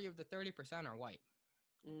majority of the 30% are white.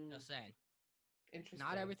 Mm. Just saying. Not Interesting.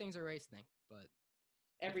 everything's a race thing, but I think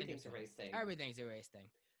Everything's it's a race thing. everything's a race thing.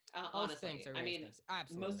 Most things Honestly, are I race mean, things.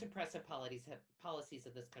 Absolutely. most oppressive policies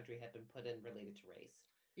of this country have been put in related to race.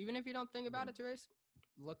 Even if you don't think about it, Therese,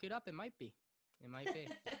 look it up. It might be. It might be.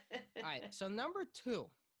 All right. So number 2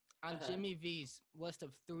 on Jimmy V's list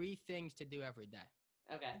of 3 things to do every day.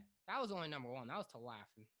 Okay. That was only number 1. That was to laugh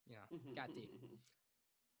and, got deep.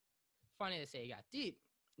 Funny to say it got deep.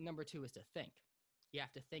 Number 2 is to think. You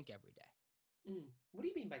have to think every day. What do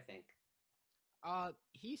you mean by think?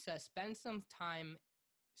 He says spend some time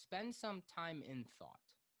in thought.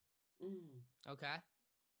 Okay?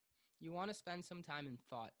 You want to spend some time in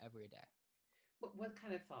thought every day. What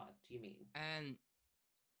kind of thought do you mean? And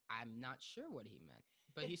I'm not sure what he meant,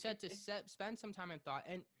 but he said to spend some time in thought.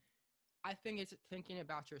 And I think it's thinking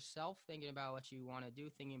about yourself, thinking about what you want to do,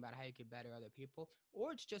 thinking about how you could better other people,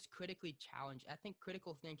 or it's just critically challenged. I think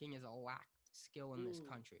critical thinking is a lacked skill in this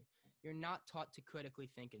country. You're not taught to critically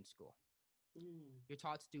think in school. You're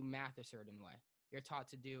taught to do math a certain way. You're taught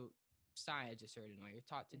to do science a certain way. You're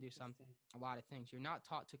taught to do a lot of things. You're not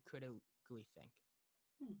taught to critically think.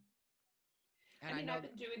 And I mean, I've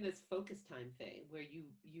been doing this focus time thing where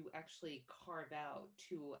you actually carve out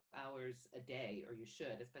 2 hours a day, or you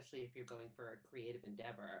should, especially if you're going for a creative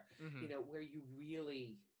endeavor, where you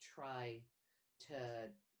really try to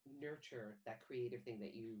nurture that creative thing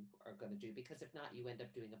that you are going to do, because if not, you end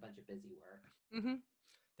up doing a bunch of busy work.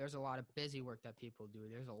 There's a lot of busy work that people do.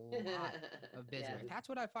 There's a lot of busy work. That's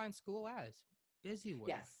what I find school as. Busy work.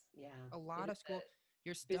 Yes. Yeah. A lot of school.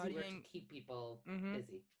 You're studying. Busy work to keep people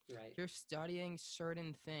busy. Right. You're studying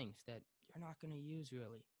certain things that you're not going to use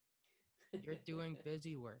really. You're doing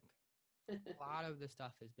busy work. A lot of the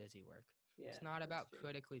stuff is busy work. Yeah, it's not about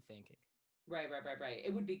critically thinking. Right.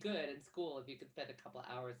 It would be good in school if you could spend a couple of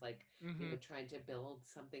hours trying to build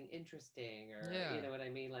something interesting, or you know what I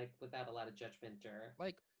mean, like without a lot of judgment or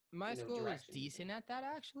my school was decent at that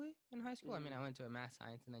actually in high school. I mean, I went to a math,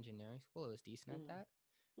 science, and engineering school. It was decent at that.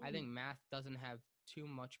 I think math doesn't have too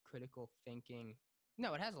much critical thinking.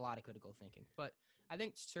 No, it has a lot of critical thinking, but I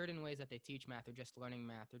think certain ways that they teach math or just learning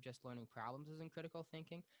problems isn't critical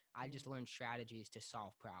thinking. I just learned strategies to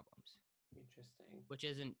solve problems. Interesting. Which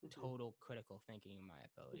isn't total critical thinking in my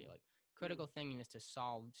ability. Like critical thinking is to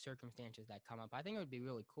solve circumstances that come up. I think it would be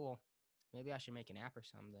really cool. Maybe I should make an app or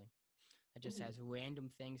something that just has random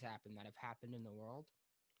things happen that have happened in the world,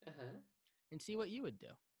 and see what you would do,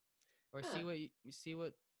 or maybe. See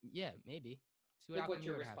what what's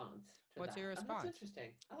your response? What's your response? That's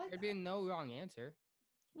interesting. I like There'd be no wrong answer.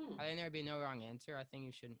 I think there'd be no wrong answer. I think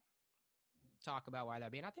you should talk about why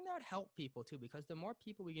that'd be. And I think that would help people too, because the more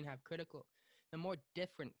people we can have the more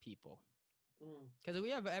different people. Because if we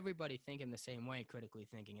have everybody thinking the same way, critically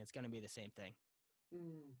thinking, it's going to be the same thing.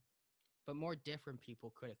 But more different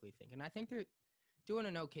people critically think. And I think they're doing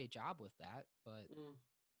an okay job with that, but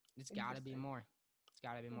it's got to be more. It's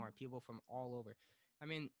got to be more people from all over. I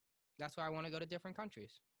mean, that's why I want to go to different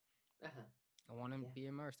countries. I want to be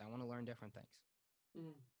immersed. I want to learn different things.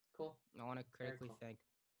 Cool. I want to critically think.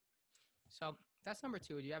 So that's number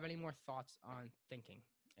 2. Do you have any more thoughts on thinking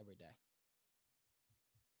every day?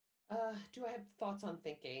 Do I have thoughts on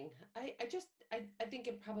thinking? I think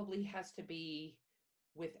it probably has to be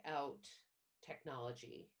without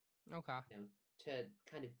technology, Okay. to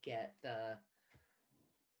kind of get the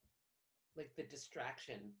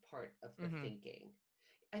distraction part of the Mm-hmm. thinking.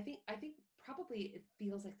 I think probably it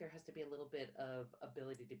feels like there has to be a little bit of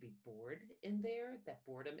ability to be bored in there, that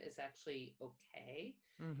boredom is actually okay,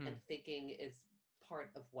 Mm-hmm. and thinking is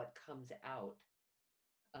part of what comes out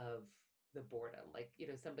of the boredom. Like,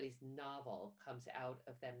 somebody's novel comes out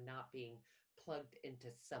of them not being plugged into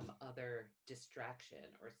some other distraction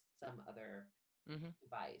or some other Mm-hmm.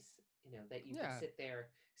 device, that you could Yeah. sit there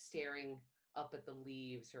staring up at the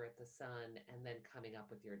leaves or at the sun and then coming up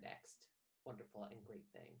with your next wonderful and great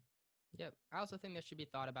thing. Yep. I also think that should be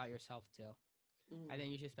thought about yourself too. I Mm,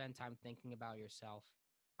 think you should spend time thinking about yourself.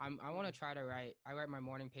 I want to mm, try to write. I write my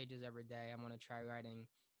morning pages every day. I want to try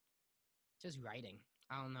just writing.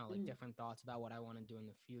 I don't know, like mm. different thoughts about what I want to do in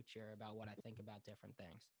the future, about what I think about different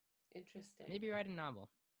things. Interesting. Maybe write a novel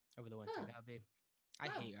over the winter. Huh. That would be. I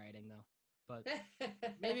Wow. hate writing though, but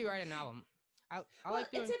maybe write a novel. I Well, like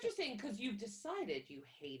it's doing. interesting because you've decided you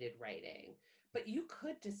hated writing, but you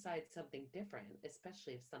could decide something different,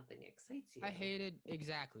 especially if something excites you. I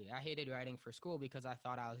hated writing for school because I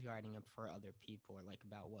thought I was writing up for other people or like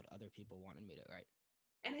about what other people wanted me to write.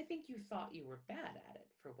 And I think you thought you were bad at it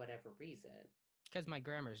for whatever reason. Because my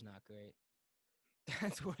grammar's not great.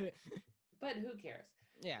 That's what it. But who cares?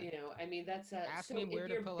 Yeah. I mean, that's Ask so me if where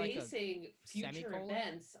to you're put like a basing future semicolon.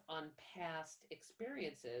 events on past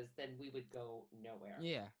experiences, then we would go nowhere.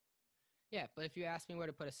 Yeah. Yeah. But if you ask me where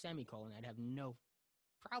to put a semicolon, I'd have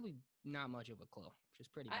probably not much of a clue, which is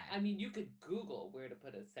pretty bad. I mean, you could Google where to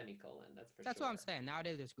put a semicolon, that's for That's what I'm sure. saying.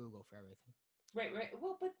 Nowadays, there's Google for everything. Right, right.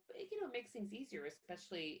 Well, but it makes things easier,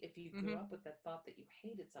 especially if you grew Mm-hmm. up with that thought that you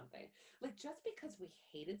hated something. Like, just because we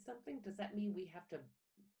hated something, does that mean we have to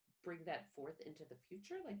bring that forth into the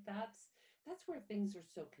future? Like, that's where things are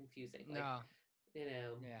so confusing. Like, No. you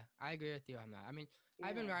know, Yeah. I agree with you on that. I mean,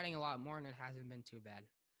 I've been yeah, writing a lot more and it hasn't been too bad.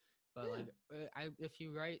 But yeah. like, if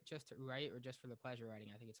you write just to write or just for the pleasure of writing,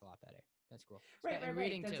 I think it's a lot better. That's cool. Right, right, And right.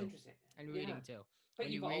 reading That's too. interesting. And Yeah. reading too. But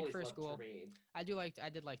When you've you read always for loved to school, read. I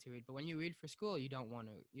did like to read, but when you read for school, you don't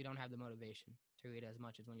have the motivation to read as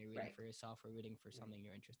much as when you're reading Right, for yourself or reading for right, something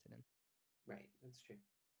you're interested in. right. That's true.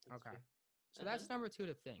 That's Okay. true. So Uh-huh. that's number 2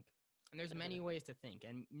 to think. And there's Uh-huh. many ways to think,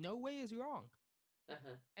 and no way is wrong.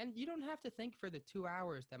 Uh-huh. And you don't have to think for the 2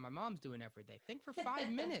 hours that my mom's doing every day. Think for 5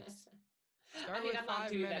 minutes. I Start mean, with I'm not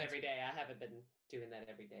five doing that minutes. every day. I haven't been doing that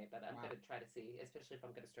every day, but I'm Wow. going to try to see, especially if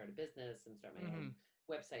I'm going to start a business and start my own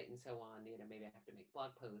Mm-hmm. website and so on. Maybe I have to make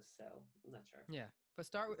blog posts. So I'm not sure. Yeah, but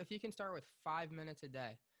if you can start with 5 minutes a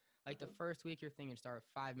day, like the Uh-huh. first week you're thinking, start with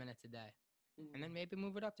 5 minutes a day, and Mm. then maybe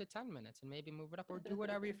move it up to 10 minutes, and maybe move it up or do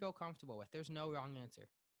whatever you feel comfortable with. There's no wrong answer.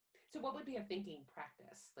 So, what would be a thinking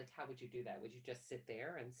practice? Like, how would you do that? Would you just sit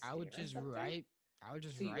there and I would stare at just something? write. I would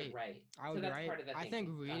just So you would write. write. I So would that's write. part of the I think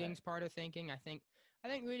thinking. Got it. reading's part of thinking. I think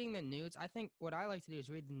reading the news. I think what I like to do is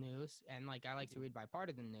read the news, and like I like to Mm-hmm. read by part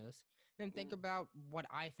of the news, then think Mm. about what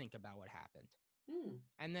I think about what happened. Mm.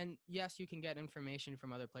 And then, yes, you can get information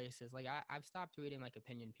from other places. Like, I've stopped reading, like,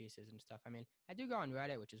 opinion pieces and stuff. I mean, I do go on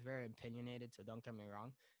Reddit, which is very opinionated, so don't get me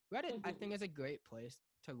wrong. Reddit, I think, is a great place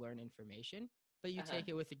to learn information, but you Uh-huh. take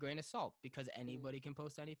it with a grain of salt because Mm. anybody can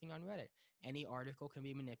post anything on Reddit. Any article can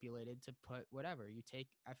be manipulated to put whatever.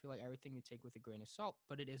 I feel like everything you take with a grain of salt,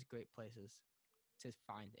 but it is great places to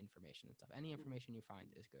find information and stuff. Any Mm. information you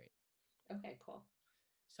find is great. Okay, cool.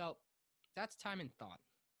 So that's time and thought.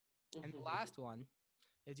 And the last one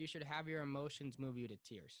is you should have your emotions move you to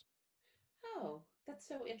tears. Oh, that's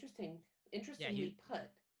so interesting. Yeah, Interestingly put.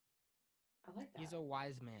 I like he's that. a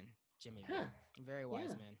wise man, Jimmy Huh. Bear. Very wise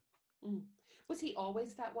Yeah. man. Mm. Was he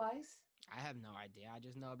always that wise? I have no idea. I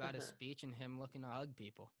just know about his Uh-huh. speech and him looking to hug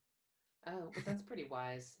people. Oh, well, that's pretty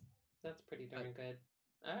wise. That's pretty But darn good.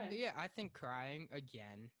 All right. yeah, I think crying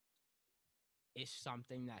again is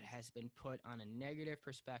something that has been put on a negative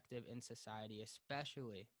perspective in society,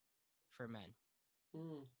 especially for men.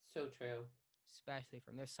 Mm, so true. Especially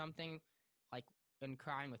for men. There's something like in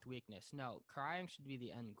crying with weakness. No, crying should be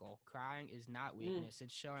the end goal. Crying is not Mm. weakness.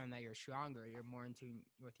 It's showing that you're stronger. You're more in tune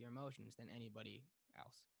with your emotions than anybody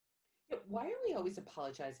else. Yeah, why are we always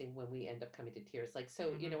apologizing when we end up coming to tears? Like,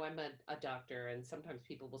 so, Mm-hmm. I'm a doctor, and sometimes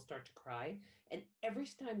people will start to cry. And every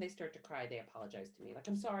time they start to cry, they apologize to me. Like,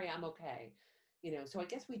 I'm sorry, I'm okay. So I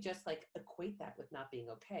guess we just like equate that with not being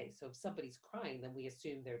okay. So if somebody's crying, then we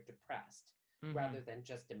assume they're depressed Mm-hmm. rather than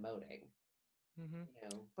just emoting. Mm-hmm. I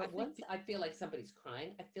But think once I feel like somebody's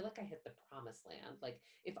crying, I feel like I hit the promised land. Like,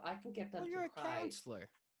 if I can get them well, to you're a cry, counselor.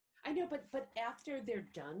 I know, but after they're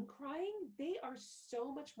done crying, they are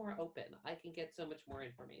so much more open. I can get so much more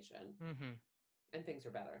information, Mm-hmm. and things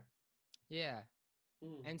are better. Yeah.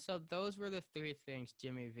 Mm. And so those were the 3 things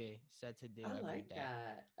Jimmy V said to do I every like day.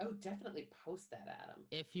 that. Oh, definitely post that, Adam.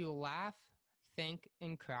 If you laugh, think,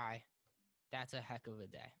 and cry, that's a heck of a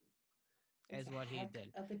day, It's is a what he heck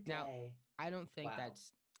did. of a Now, day. I don't think Wow.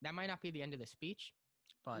 that might not be the end of the speech,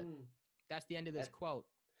 but Mm. that's the end of this That- quote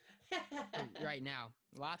right now.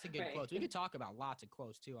 Lots of good Right. quotes. We could talk about lots of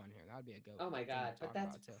quotes too on here. That would be a good Oh my thing to God, but talk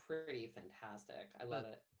that's about too. pretty fantastic. I love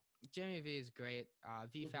But it. Jimmy V is great.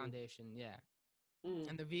 V Mhm. Foundation, yeah. Mm.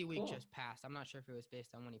 And the V week Cool. just passed. I'm not sure if it was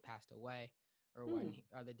based on when he passed away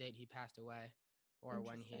or the date he passed away, or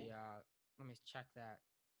when he let me check that.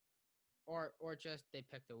 Or just they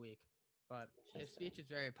picked a week. But his speech is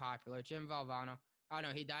very popular. Jim Valvano. Oh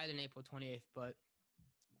no, he died on April 28th, but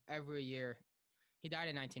every year he died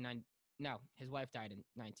in 1990. No, his wife died in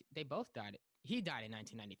 19. They both died. He died in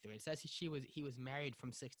 1993. It says he was married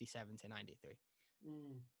from 67 to 93.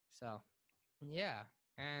 Mm. So, yeah.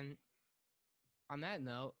 And on that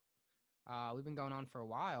note, we've been going on for a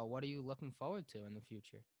while. What are you looking forward to in the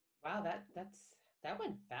future? Wow, that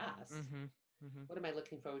went fast. Mm-hmm. Mm-hmm. What am I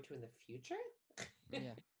looking forward to in the future?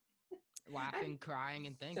 Yeah. Laughing, crying,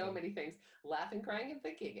 and thinking. So many things. Laughing, crying, and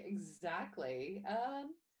thinking. Exactly.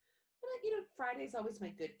 Friday's always my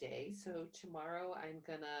good day. So tomorrow I'm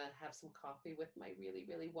gonna have some coffee with my really,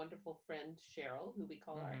 really wonderful friend Cheryl, who we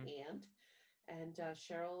call our aunt. And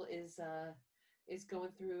Cheryl is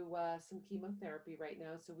going through some chemotherapy right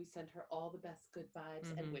now. So we send her all the best good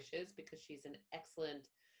vibes and wishes because she's an excellent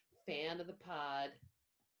fan of the pod,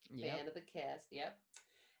 fan of the cast. Yep.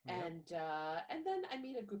 And then I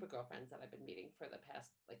meet a group of girlfriends that I've been meeting for the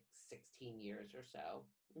past like 16 years or so,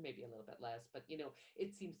 maybe a little bit less, but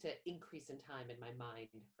it seems to increase in time in my mind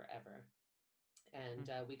forever. And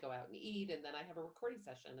we go out and eat, and then I have a recording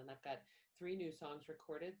session, and I've got 3 new songs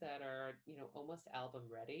recorded that are almost album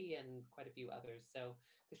ready, and quite a few others. So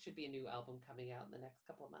there should be a new album coming out in the next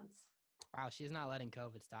couple of months. Wow, she's not letting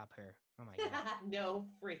COVID stop her. Oh my God. No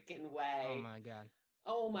freaking way. Oh my God.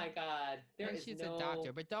 Oh my God. She's a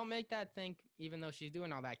doctor, but don't make that think, even though she's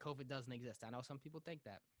doing all that, COVID doesn't exist. I know some people think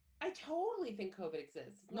that. I totally think COVID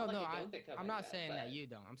exists. It's not like I don't think COVID I'm not exists, saying that but you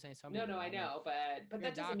don't. I'm saying some no, people. I know, but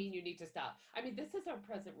that doesn't mean you need to stop. I mean, this is our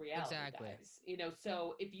present reality, Exactly. guys.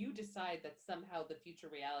 So if you decide that somehow the future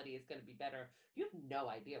reality is going to be better, you have no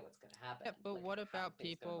idea what's going to happen. Yeah, but like what how about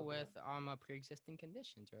things gonna people open with up. pre-existing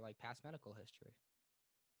conditions or like past medical history?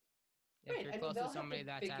 If Right. you're I mean, close they'll to have somebody to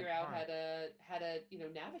that's figure at out harm. how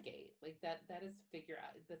to navigate like that. That is figure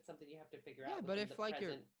out. That's something you have to figure out. Yeah, but within if the like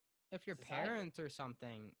present if your society. parent or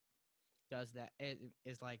something does that, it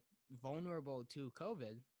is like vulnerable to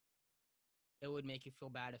COVID, it would make you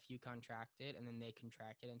feel bad if you contract it and then they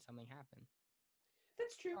contract it and something happened.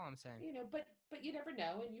 That's true. That's all I'm saying. But you never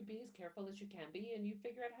know, and you be as careful as you can be, and you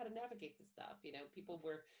figure out how to navigate the stuff. People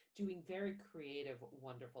were doing very creative,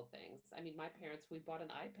 wonderful things. I mean, my parents, we bought an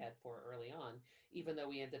iPad for early on, even though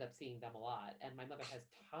we ended up seeing them a lot. And my mother has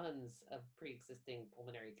tons of pre-existing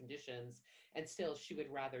pulmonary conditions, and still she would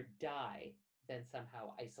rather die than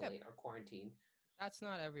somehow isolate or quarantine. That's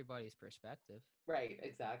not everybody's perspective. Right,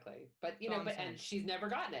 exactly. But and she's never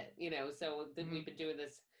gotten it, so we've been doing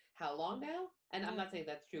this how long now? And I'm not saying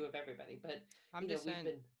that's true of everybody, but I'm just saying,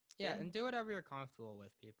 been and do whatever you're comfortable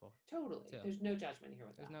with, people. Totally. Too. There's no judgment here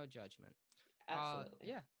with There's that. no judgment. Absolutely.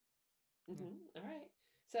 Yeah. All right.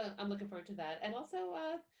 So I'm looking forward to that. And also,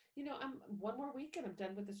 I'm one more week and I'm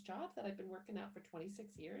done with this job that I've been working out for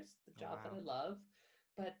 26 years, the job that I love.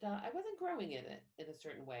 But I wasn't growing in it in a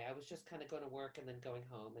certain way. I was just kind of going to work and then going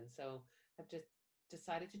home. And so I've just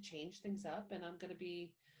decided to change things up, and I'm going to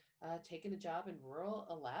be taking a job in rural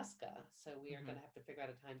Alaska. So we are going to have to figure out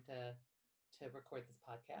a time to record this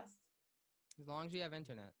podcast. As long as you have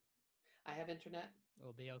internet. I have internet.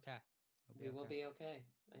 It'll be okay. We will be okay.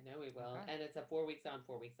 I know we will. Okay. And it's a 4 weeks on,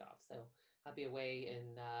 4 weeks off. So I'll be away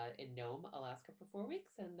in Nome, Alaska for 4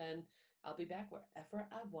 weeks, and then I'll be back wherever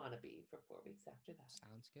I want to be for 4 weeks after that.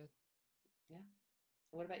 Sounds good. Yeah.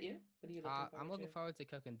 What about you? What are you looking forward to? I'm looking forward to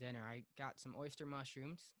cooking dinner. I got some oyster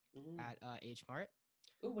mushrooms at H Mart.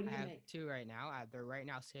 Ooh, what do you make? I make? have 2 right now. They're right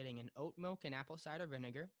now sitting in oat milk and apple cider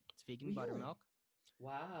vinegar. It's vegan buttermilk.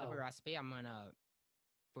 Wow. I have a recipe. I'm going to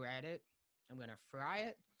bread it. I'm going to fry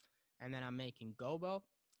it. And then I'm making gobo,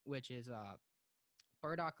 which is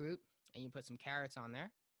burdock root. And you put some carrots on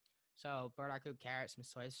there. So burdock root, carrots, some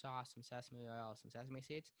soy sauce, some sesame oil, some sesame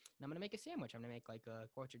seeds. And I'm going to make a sandwich. I'm going to make like a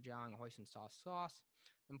gochujang hoisin sauce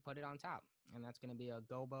and put it on top. And that's going to be a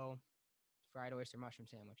gobo fried oyster mushroom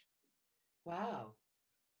sandwich. Wow.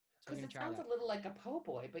 Because it sounds a little like a po'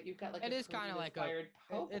 boy, but you've got like it is kind of like a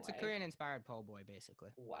po' boy. It's a Korean-inspired po' boy, basically.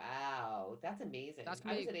 Wow, that's amazing. I was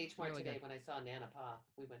at H Mart today when I saw Nana Pa.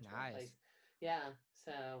 We went to a place. Yeah.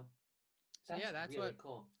 So So yeah, that's that's really what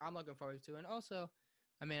cool. I'm looking forward to. And also,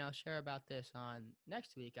 I mean, I'll share about this on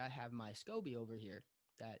next week. I have my SCOBY over here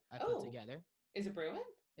that I put Oh, together. is it brewing?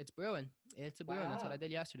 It's brewing. It's a brewing. That's what I Wow.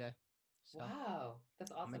 did yesterday. So Wow.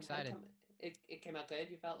 That's I'm awesome. How'd it excited. come? It came out good?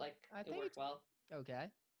 You felt like I it think worked it's well? okay.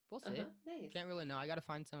 We'll see. Uh-huh. Nice. Can't really know. I got to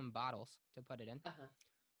find some bottles to put it in. Uh-huh.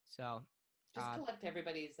 So, Just collect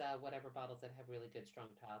everybody's whatever bottles that have really good strong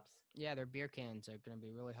tops. yeah, their beer cans are going to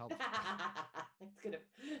be really helpful. It's gonna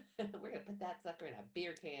we're gonna put that sucker in a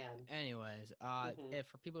beer can. Anyways, Hmm. if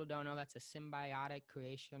for people who don't know, that's a symbiotic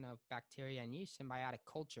creation of bacteria and yeast, symbiotic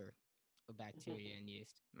culture of bacteria and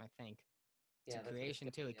yeast. I think it's a Yeah, that's what a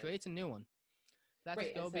creation too. SCOBY It is. creates a new one. That's a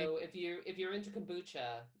Right, and SCOBY. so if you're into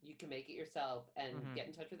kombucha, you can make it yourself and Mm-hmm. get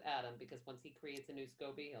in touch with Adam because once he creates a new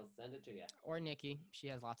SCOBY, he'll send it to you. Or Nikki, she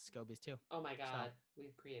has lots of SCOBYs too. Oh my So God,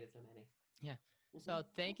 we've created so many. yeah. Hmm. So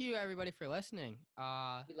thank you everybody for listening.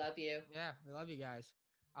 We love you. Yeah, we love you guys.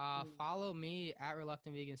 Mm. Follow me at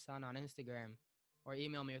Reluctant Vegan Son on Instagram, or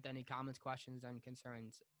email me with any comments, questions, and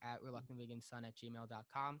concerns at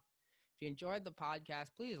reluctantveganson@gmail.com. If you enjoyed the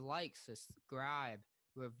podcast, please like, subscribe,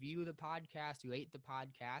 review the podcast, rate the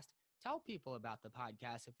podcast. Tell people about the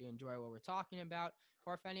podcast if you enjoy what we're talking about,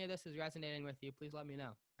 or if any of this is resonating with you, please let me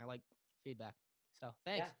know. I like feedback. So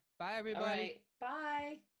thanks. Yeah. Bye, All everybody. right.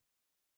 Bye.